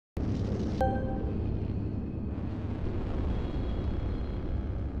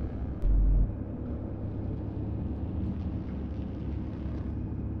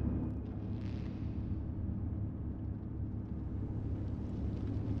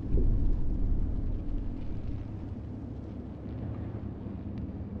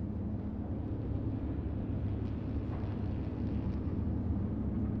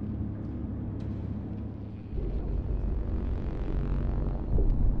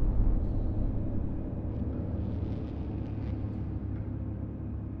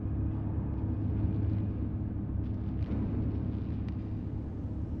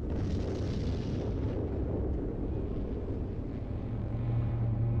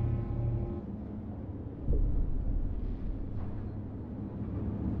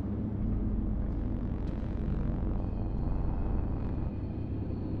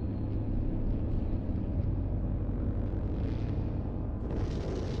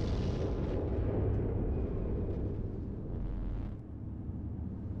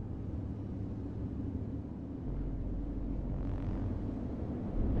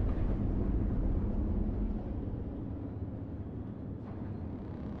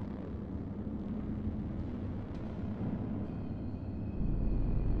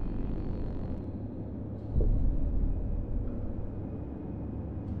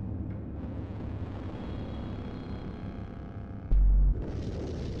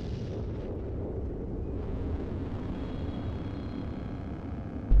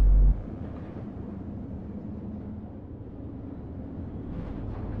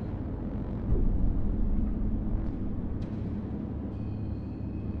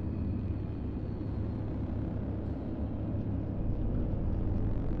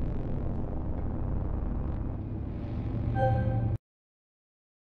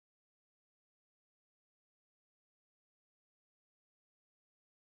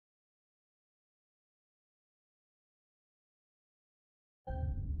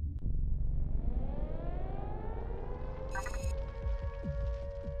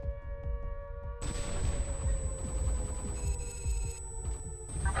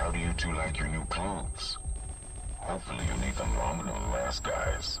How do you two like your new clothes? Hopefully you need them longer than the last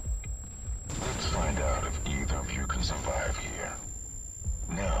guys. Let's find out if either of you can survive here.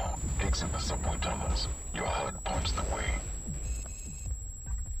 Now, exit the subway tunnels. Your HUD points the way.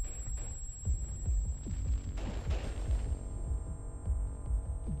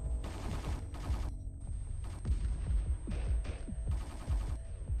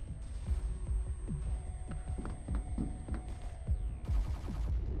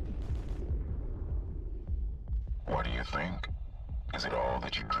 What do you think? Is it all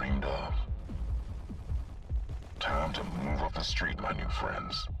that you dreamed of? Time to move up the street, my new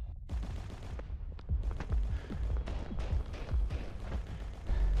friends.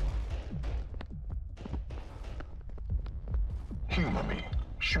 Humor me.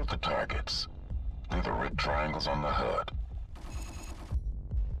 Shoot the targets. Leave the red triangles on the HUD.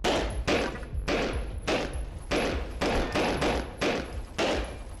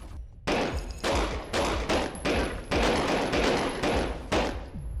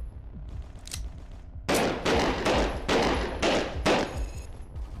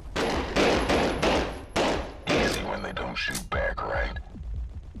 Don't shoot back, right?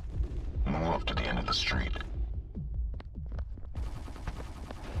 Move up to the end of the street.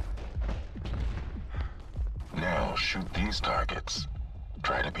 Now shoot these targets.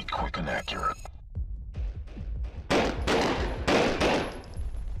 Try to be quick and accurate.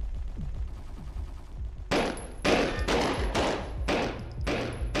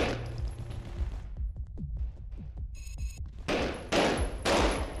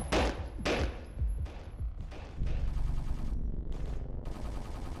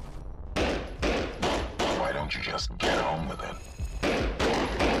 Why don't you just get on with it?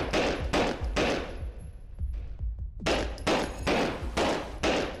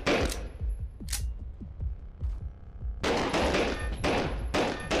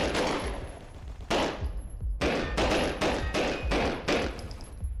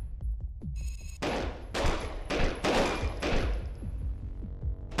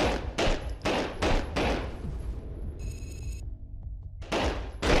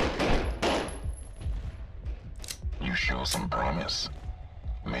 You show some promise.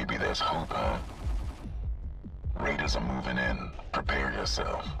 Maybe there's hope, huh? Raiders are moving in. Prepare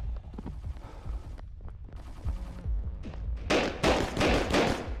yourself.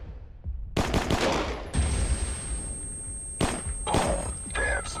 Oh,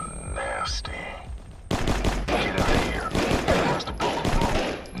 that's nasty. Get out of here. Where's the bullet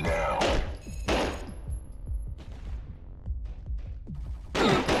room? Now.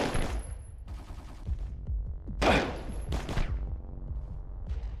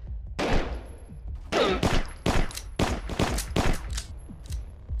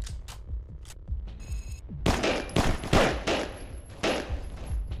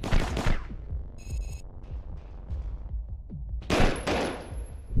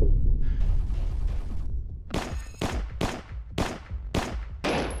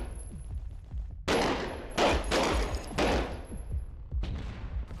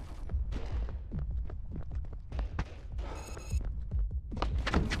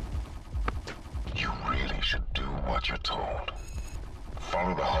 what you're told.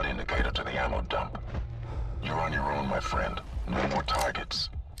 Follow the HUD indicator to the ammo dump. You're on your own, my friend. No more targets.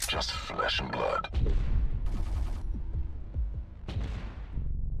 Just flesh and blood.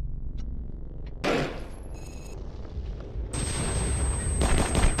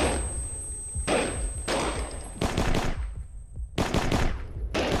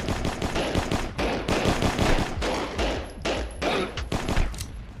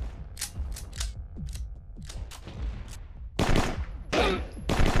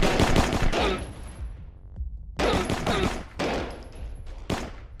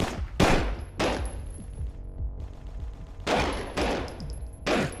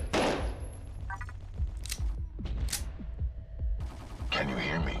 Can you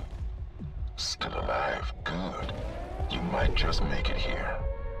hear me? Still alive. Good. You might just make it here.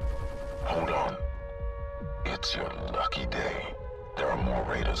 Hold on. It's your lucky day. There are more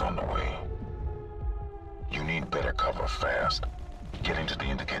raiders on the way. You need better cover fast. Get into the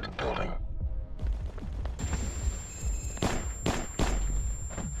indicated building.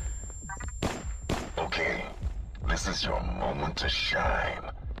 Okay. This is your moment to shine.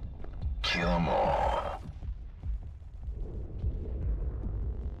 Kill 'em all.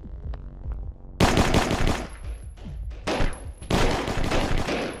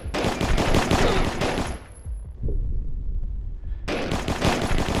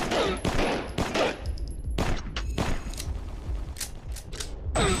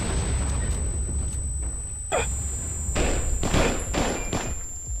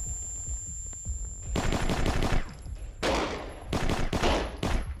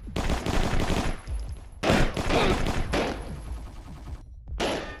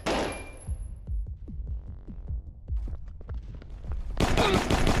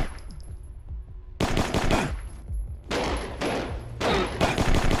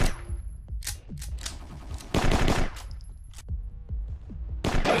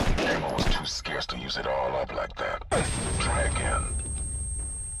 Ammo was too scarce to use it all up like that. Try again.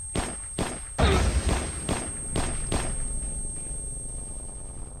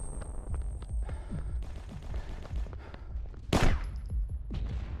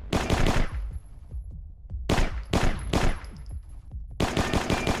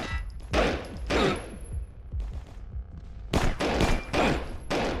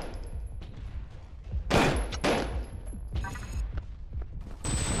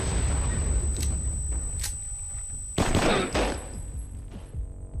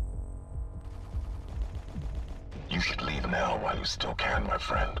 You should leave now while you still can, my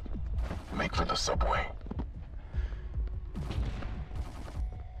friend. Make for the subway.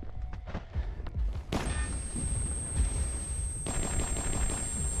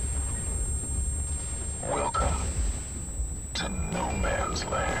 Welcome to No Man's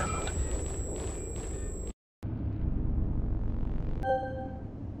Land.